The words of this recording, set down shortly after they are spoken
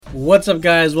What's up,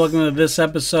 guys? Welcome to this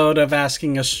episode of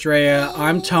Asking Estrella.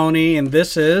 I'm Tony, and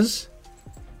this is...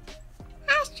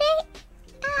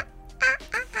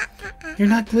 You're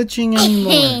not glitching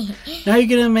anymore. Now you're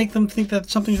going to make them think that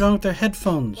something's wrong with their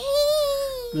headphones.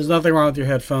 There's nothing wrong with your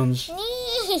headphones.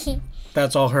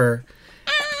 That's all her.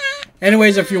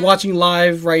 Anyways, if you're watching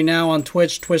live right now on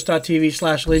Twitch,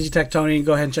 twitch.tv/LazyTechTony,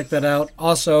 go ahead and check that out.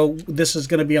 Also, this is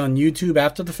going to be on YouTube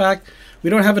after the fact.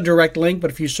 We don't have a direct link, but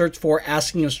if you search for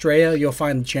Asking Estrella, you'll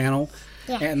find the channel.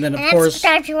 Yeah. And then, of course...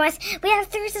 subscribe to us. We have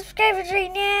 3 subscribers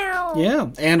right now. Yeah.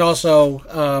 And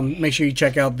also, make sure you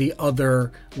check out the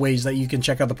other ways that you can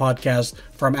check out the podcast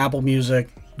from Apple Music,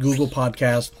 Google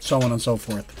Podcast, so on and so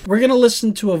forth. We're going to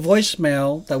listen to a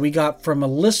voicemail that we got from a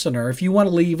listener. If you want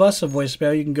to leave us a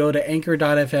voicemail, you can go to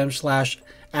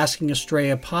anchor.fm/Asking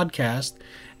Estrella podcast.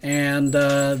 And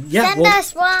Send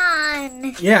us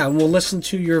one. Yeah, we'll listen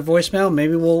to your voicemail.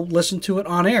 Maybe we'll listen to it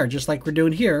on air, just like we're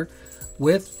doing here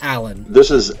with Alan.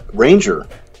 This is Ranger,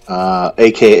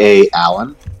 aka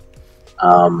Alan.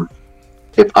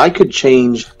 If I could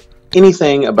change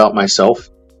anything about myself,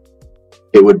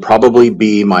 it would probably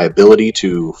be my ability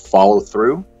to follow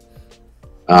through.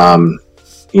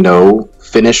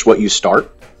 Finish what you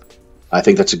start. I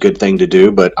think that's a good thing to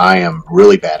do, but I am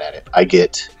really bad at it. I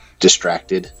get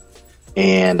distracted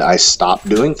and I stop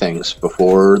doing things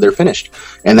before they're finished.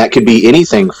 And that could be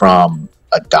anything from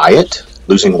a diet,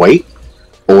 losing weight,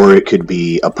 or it could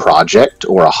be a project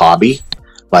or a hobby,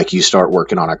 like you start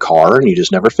working on a car and you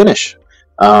just never finish.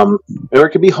 Or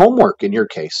it could be homework in your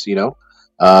case, or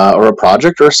a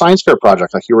project or a science fair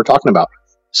project like you were talking about.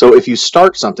 So if you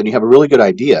start something, you have a really good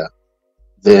idea,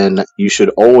 then you should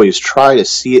always try to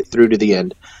see it through to the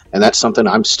end. And that's something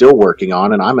I'm still working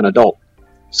on, and I'm an adult.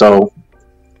 So,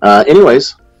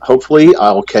 anyways, hopefully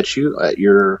I'll catch you at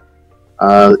your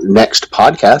next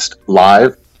podcast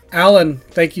live. Alan,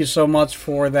 thank you so much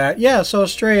for that. Yeah, so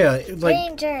Estrella,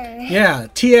 Ranger. Yeah,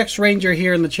 TX Ranger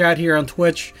here in the chat here on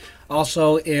Twitch.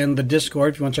 Also in the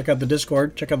Discord. If you want to check out the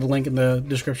Discord, check out the link in the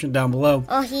description down below.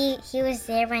 Oh, he was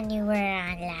there when you were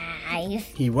on live.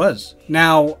 He was.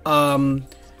 Now,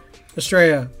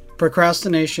 Estrella,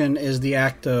 procrastination is the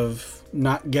act of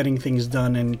not getting things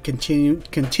done and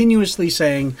continuously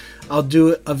saying, I'll do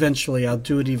it eventually, I'll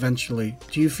do it eventually.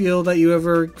 Do you feel that you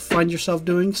ever find yourself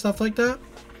doing stuff like that?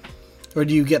 Or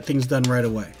do you get things done right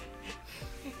away?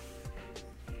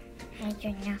 I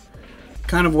don't know.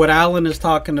 Kind of what Alan is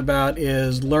talking about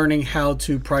is learning how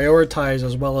to prioritize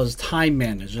as well as time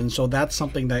manage. And so that's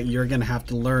something that you're going to have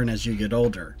to learn as you get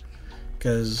older.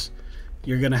 Because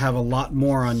you're going to have a lot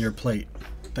more on your plate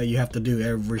that you have to do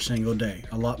every single day.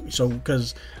 A lot. So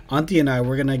because Auntie and I,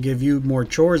 we're going to give you more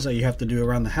chores that you have to do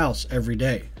around the house every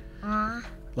day.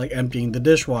 Like emptying the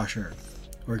dishwasher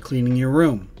or cleaning your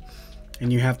room.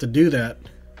 And you have to do that.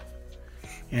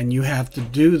 And you have to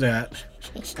do that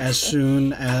as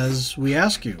soon as we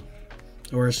ask you.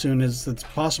 Or as soon as it's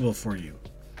possible for you.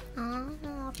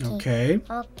 Okay?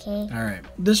 Okay. All right.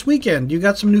 This weekend, you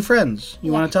got some new friends.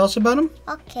 You want to tell us about them?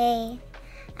 Okay.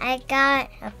 I got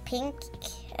a pink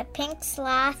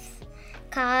sloth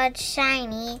called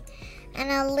Shiny, and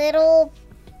a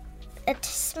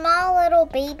small little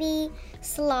baby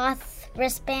sloth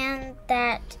wristband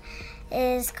that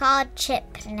is called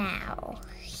Chip now.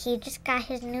 He just got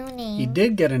his new name. He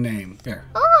did get a name. There.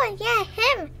 Oh, yeah,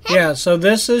 him. Yeah, so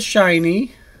this is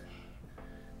Shiny.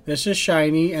 This is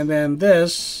Shiny, and then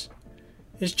this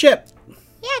is Chip.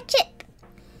 Yeah, Chip.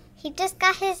 He just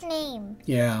got his name.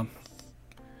 Yeah.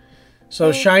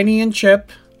 So Shiny and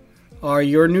Chip are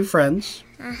your new friends.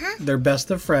 They're best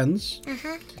of friends.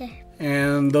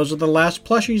 And those are the last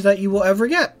plushies that you will ever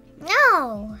get.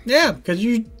 No. Yeah, because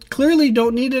you clearly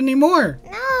don't need any more.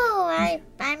 No, I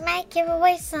might give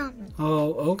away some.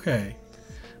 Oh, okay.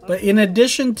 But in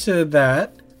addition to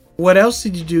that, what else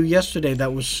did you do yesterday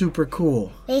that was super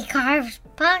cool? They carved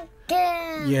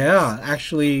pumpkins. Yeah,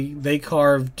 actually, they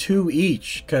carved 2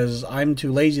 each because I'm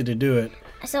too lazy to do it.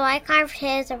 So I carved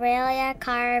his. Aurelia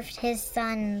carved his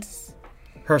sons.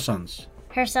 Her sons.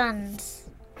 Her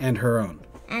sons. And her own.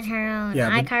 And her own.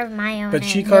 Yeah, I carved my own. But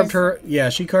she carved her. Yeah,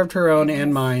 she carved her own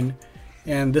and mine.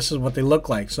 And this is what they look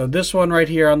like. So this one right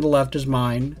here on the left is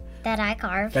mine. That I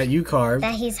carved. That you carved.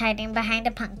 That he's hiding behind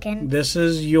a pumpkin. This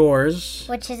is yours.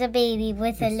 Which is a baby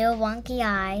with a little wonky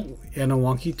eye. And a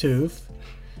wonky tooth.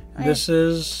 This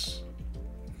is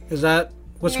that,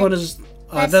 which one is,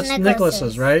 that's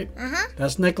Nicholas's, right?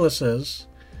 That's Nicholas's.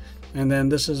 And then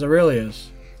this is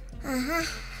Aurelia's.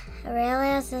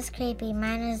 Aurelia's is creepy.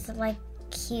 Mine is like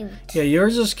cute. Yeah,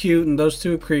 yours is cute and those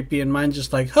two are creepy and mine's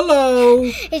just like, hello.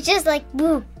 It's just like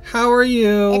Boo. How are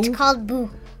you? It's called Boo.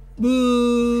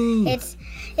 Boo. It's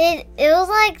It was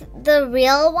like the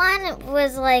real one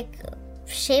was like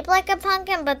shaped like a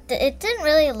pumpkin, but it didn't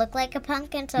really look like a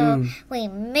pumpkin, so we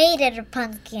made it a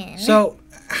pumpkin. So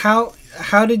how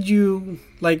did you,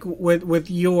 like, with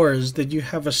yours, did you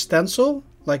have a stencil,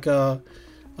 like a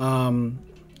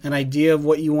an idea of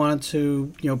what you wanted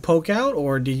to, poke out,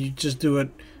 or did you just do it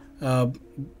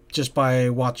just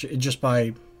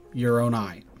by your own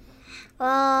eye?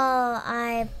 Well,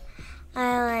 I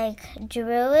like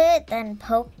drew it, then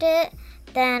poked it,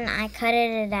 then I cut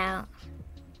it out.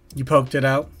 You poked it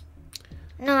out?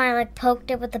 No, I like poked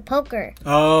it with the poker.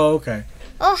 Oh, okay.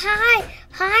 Oh,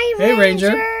 hi, Hey,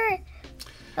 Ranger.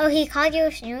 Oh, he called you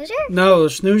a snoozer? No,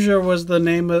 Snoozer was the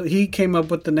name of. He came up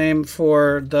with the name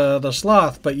for the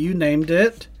sloth, but you named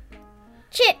it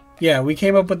Chip. Yeah, we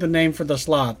came up with the name for the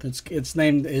sloth. Its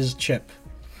name is Chip.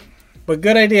 But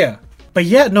good idea. But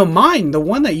yeah, no, mine, the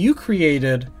one that you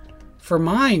created for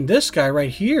mine, this guy right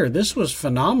here, this was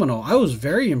phenomenal. I was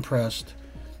very impressed.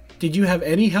 Did you have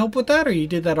any help with that, or you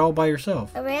did that all by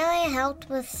yourself? It really helped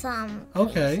with some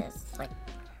Okay. pieces.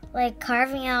 Like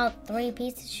carving out 3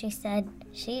 pieces, she said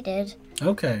she did.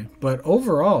 Okay, but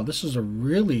overall, this is a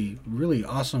really, really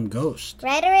awesome ghost.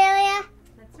 Right, Aurelia?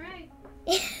 That's right.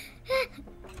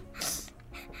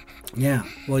 Yeah,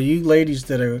 well, you ladies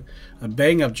did a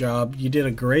bang-up job. You did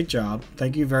a great job.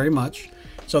 Thank you very much.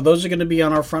 So those are going to be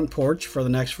on our front porch for the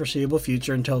next foreseeable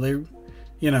future until they,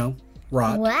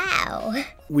 rot. Wow.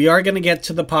 We are going to get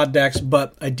to the pod decks,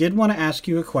 but I did want to ask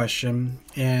you a question,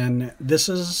 and this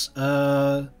is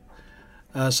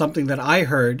something that I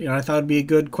heard, and I thought it'd be a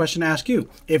good question to ask you.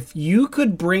 If you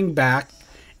could bring back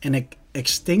an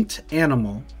extinct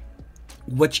animal,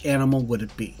 which animal would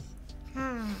it be?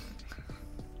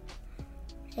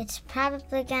 It's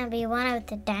probably going to be one of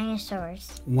the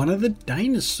dinosaurs. One of the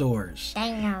dinosaurs.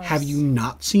 Dinos. Have you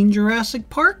not seen Jurassic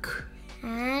Park?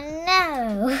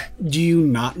 No. Do you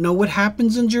not know what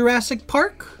happens in Jurassic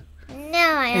Park? No,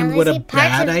 I And only what see a parts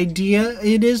bad of idea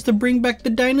it is to bring back the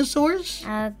dinosaurs?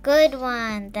 a good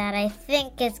one that I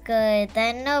think is good,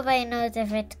 that nobody knows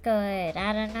if it's good.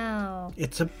 I don't know.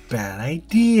 It's a bad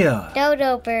idea.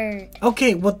 Dodo bird.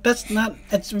 Okay, well, that's not...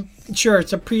 It's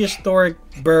a prehistoric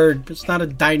bird. It's not a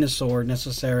dinosaur,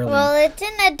 necessarily. Well, it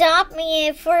didn't adopt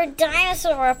me for a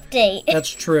dinosaur update.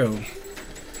 That's true.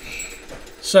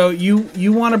 So,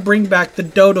 you want to bring back the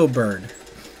dodo bird.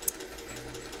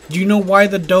 Do you know why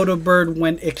the dodo bird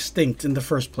went extinct in the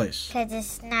first place? Because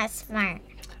it's not smart.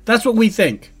 That's what we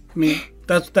think. I mean,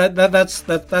 that's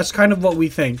kind of what we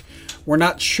think. We're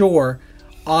not sure,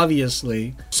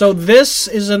 obviously. So this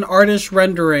is an artist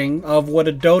rendering of what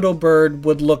a dodo bird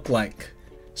would look like.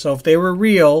 So if they were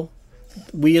real,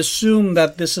 we assume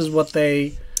that this is what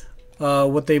they've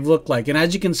looked like. And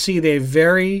as you can see, they have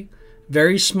very,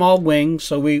 very small wings.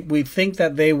 So we think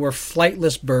that they were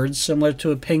flightless birds, similar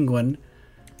to a penguin.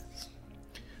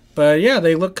 But yeah,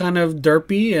 they look kind of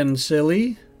derpy and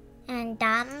silly. And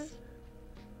dumb.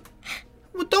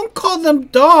 Well, don't call them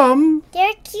dumb.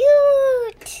 They're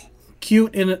cute.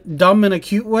 Dumb in a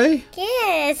cute way?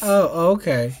 Yes. Oh,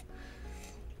 okay.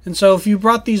 And so if you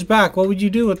brought these back, what would you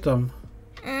do with them?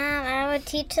 I would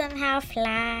teach them how to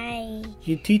fly.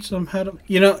 You teach them how to...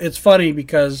 it's funny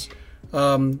because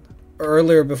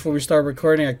earlier before we started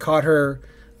recording, I caught her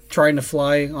trying to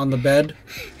fly on the bed.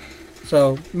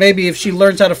 So maybe if she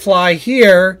learns how to fly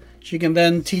here, she can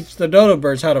then teach the dodo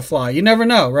birds how to fly. You never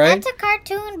know, right? That's a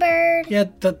cartoon bird. Yeah,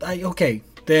 okay.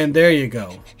 Then there you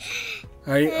go.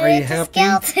 Are you It's happy?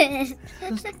 a skeleton.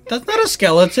 That's not a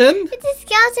skeleton. It's a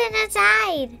skeleton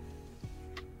inside.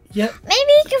 Yeah. Maybe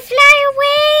you can fly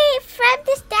away from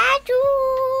the statue.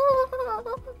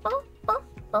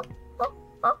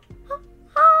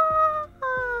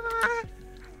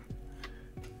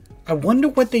 I wonder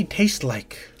what they taste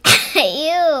like.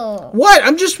 Ew. What?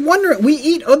 I'm just wondering. We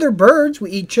eat other birds. We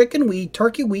eat chicken. We eat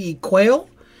turkey. We eat quail.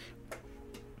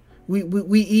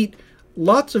 We eat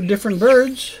lots of different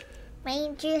birds.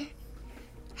 Ranger.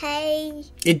 Hey.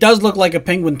 It does look like a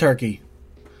penguin turkey.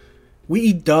 We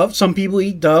eat dove. Some people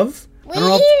eat dove. We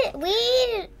eat.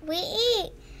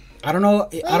 I don't know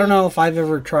if I've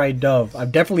ever tried dove. I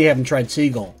definitely haven't tried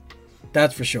seagull.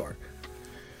 That's for sure.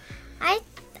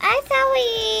 I thought we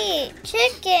eat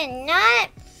chicken, not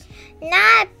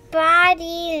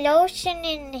body lotion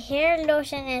and hair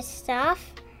lotion and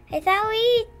stuff. Huh?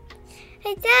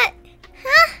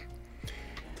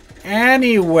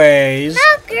 Anyways.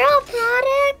 Not girl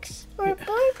products or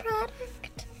boy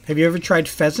product. Have you ever tried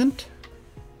pheasant?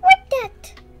 What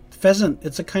that? Pheasant.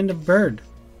 It's a kind of bird.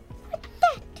 What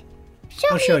that?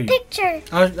 I'll Show show me you. a picture.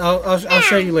 I'll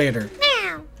show you later.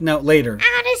 Now. No, later.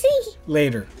 I wanna see.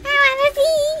 Later. I wanna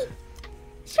see.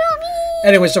 Show me.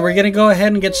 Anyway, so we're going to go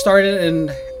ahead and get started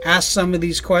and ask some of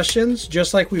these questions.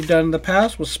 Just like we've done in the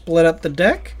past, we'll split up the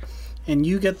deck, and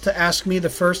you get to ask me the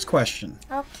first question.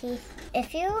 Okay.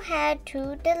 If you had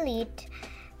to delete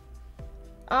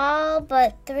all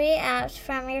but 3 apps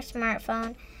from your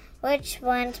smartphone, which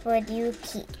ones would you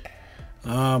keep?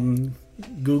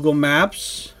 Google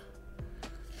Maps,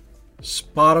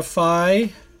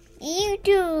 Spotify,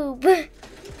 YouTube.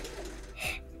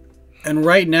 and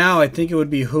right now I think it would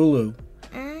be Hulu.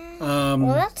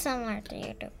 Well, that's similar to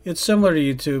YouTube. It's similar to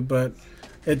YouTube, but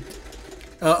it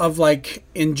of like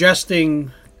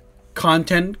ingesting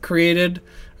content created.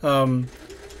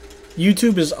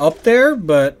 YouTube is up there,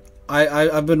 but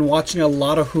I've been watching a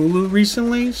lot of Hulu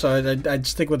recently, so I'd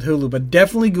stick with Hulu, but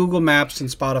definitely Google Maps and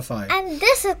Spotify. And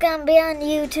this is going to be on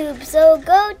YouTube, so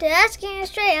go to Asking You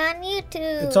Straight on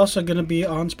YouTube. It's also going to be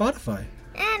on Spotify.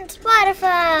 And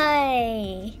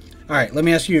Spotify. All right, let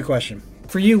me ask you a question.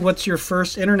 For you, what's your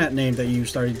first internet name that you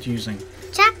started using?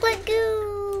 Chocolate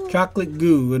Goo. Chocolate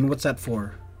Goo, and what's that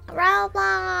for?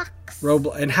 Roblox.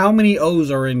 And how many O's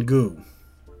are in Goo?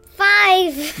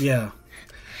 5. Yeah.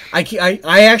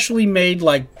 I actually made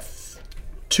like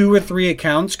 2 or 3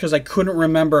 accounts because I couldn't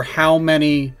remember how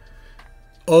many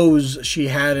O's she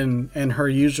had in her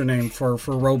username for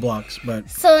Roblox. But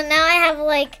So now I have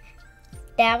like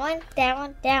that one.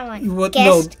 What-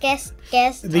 Guess.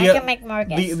 I The, can make more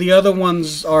guesses. the other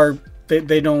ones are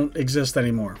they don't exist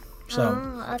anymore. So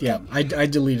Oh, okay. yeah, I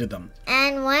deleted them.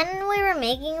 And when we were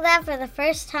making that for the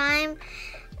first time,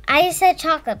 I said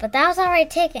chocolate, but that was already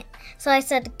taken. So I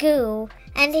said goo,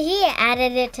 and he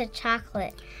added it to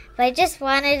chocolate. But I just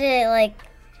wanted to,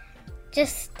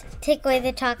 just take away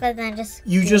the chocolate and then just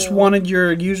You goo. just wanted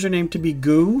your username to be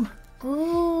Goo?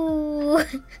 Goo.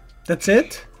 That's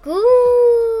it?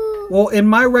 Goo. Well, in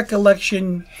my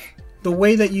recollection, the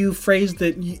way that you phrased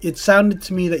it, it sounded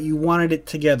to me that you wanted it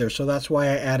together, so that's why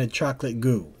I added chocolate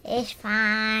goo. It's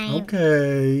fine.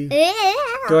 Okay.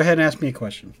 Yeah. Go ahead and ask me a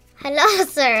question. Hello,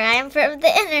 sir. I'm from the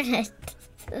internet.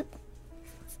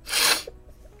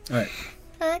 All right.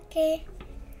 Okay.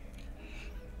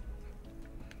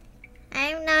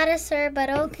 I'm not a sir, but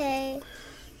okay.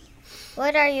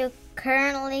 What are you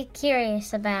currently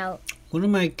curious about? What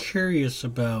am I curious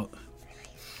about?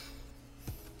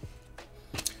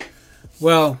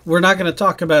 Well, we're not going to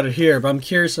talk about it here, but I'm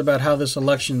curious about how this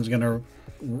election is going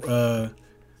to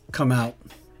come out.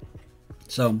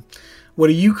 So, what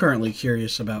are you currently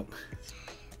curious about?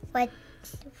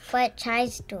 What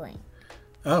Chai's doing?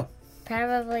 Oh,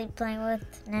 Probably playing with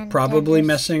Nintendo. probably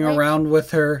messing Switch. around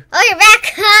with her Oh, you're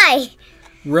back! Hi!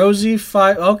 Rosie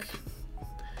 5. Okay.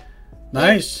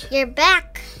 Nice. You're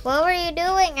back. What were you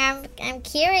doing? I'm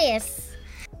curious.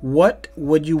 What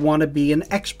would you want to be an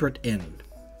expert in?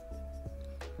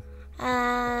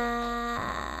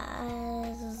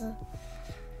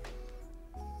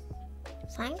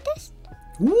 Scientist?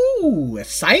 Ooh, a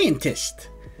scientist.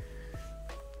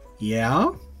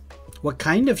 Yeah? What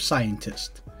kind of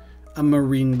scientist? A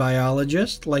marine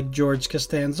biologist like George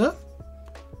Costanza?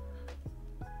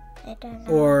 I don't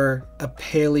know. Or a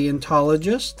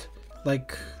paleontologist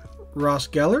like Ross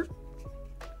Geller?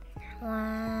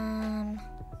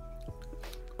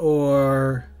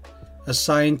 Or a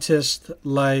scientist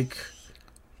like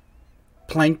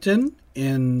Plankton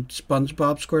in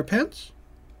SpongeBob SquarePants?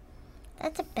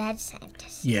 That's a bad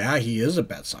scientist. Yeah, he is a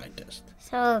bad scientist.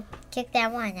 So, kick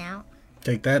that one out.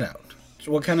 Take that out.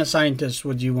 So what kind of scientist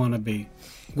would you want to be?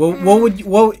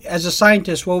 What as a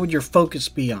scientist, what would your focus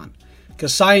be on?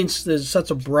 Because science is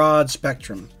such a broad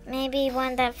spectrum. Maybe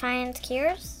one that finds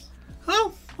cures?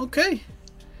 Oh, okay.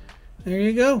 There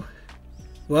you go.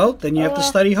 Well, then you have to well.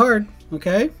 study hard,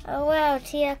 okay? Oh wow,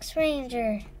 TX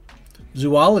Ranger.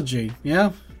 Zoology,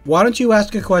 yeah. Why don't you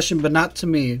ask a question, but not to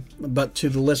me, but to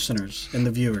the listeners and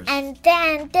the viewers? And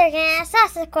then they're gonna ask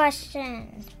us a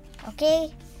question.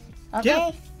 Okay?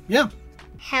 Okay? Yeah.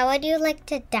 How would you like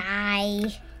to die?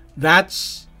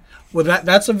 That's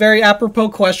a very apropos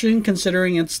question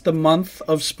considering it's the month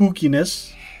of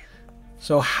spookiness.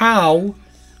 So how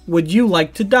would you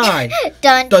like to die?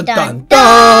 Dun dun Dun, dun. dun,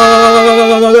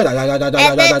 dun.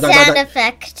 And then sound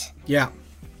effect. Yeah.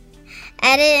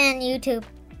 Edit on YouTube.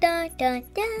 Dun dun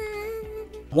dun.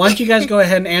 Why don't you guys go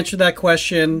ahead and answer that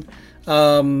question?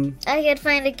 I could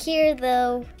find a cure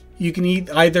though. You can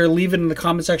either leave it in the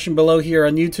comment section below here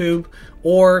on YouTube,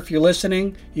 or if you're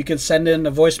listening, you can send in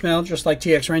a voicemail just like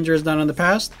TX Ranger has done in the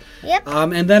past. Yep.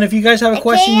 And then if you guys have a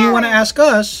question you can. want to ask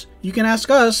us, you can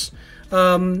ask us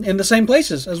in the same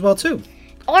places as well too.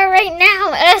 Or right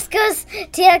now, ask us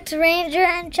TX Ranger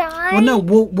and Chai. Well, no,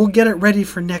 we'll get it ready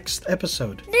for next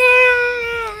episode.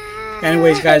 Nah.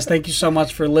 Anyways, guys, thank you so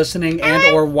much for listening and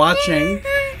or watching.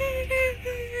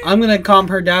 I'm going to calm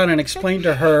her down and explain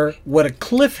to her what a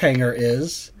cliffhanger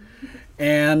is.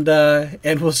 And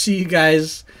we'll see you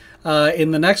guys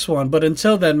in the next one. But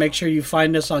until then, make sure you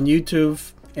find us on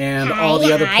YouTube and all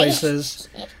the other places.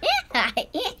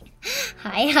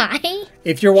 Hi.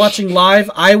 If you're watching live,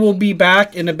 I will be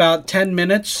back in about 10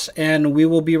 minutes, and we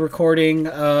will be recording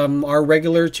our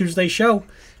regular Tuesday show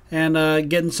and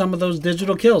getting some of those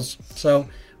digital kills. So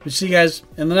we'll see you guys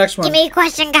in the next one. Give me a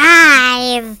question,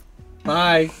 guys.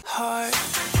 Bye.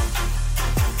 Heart.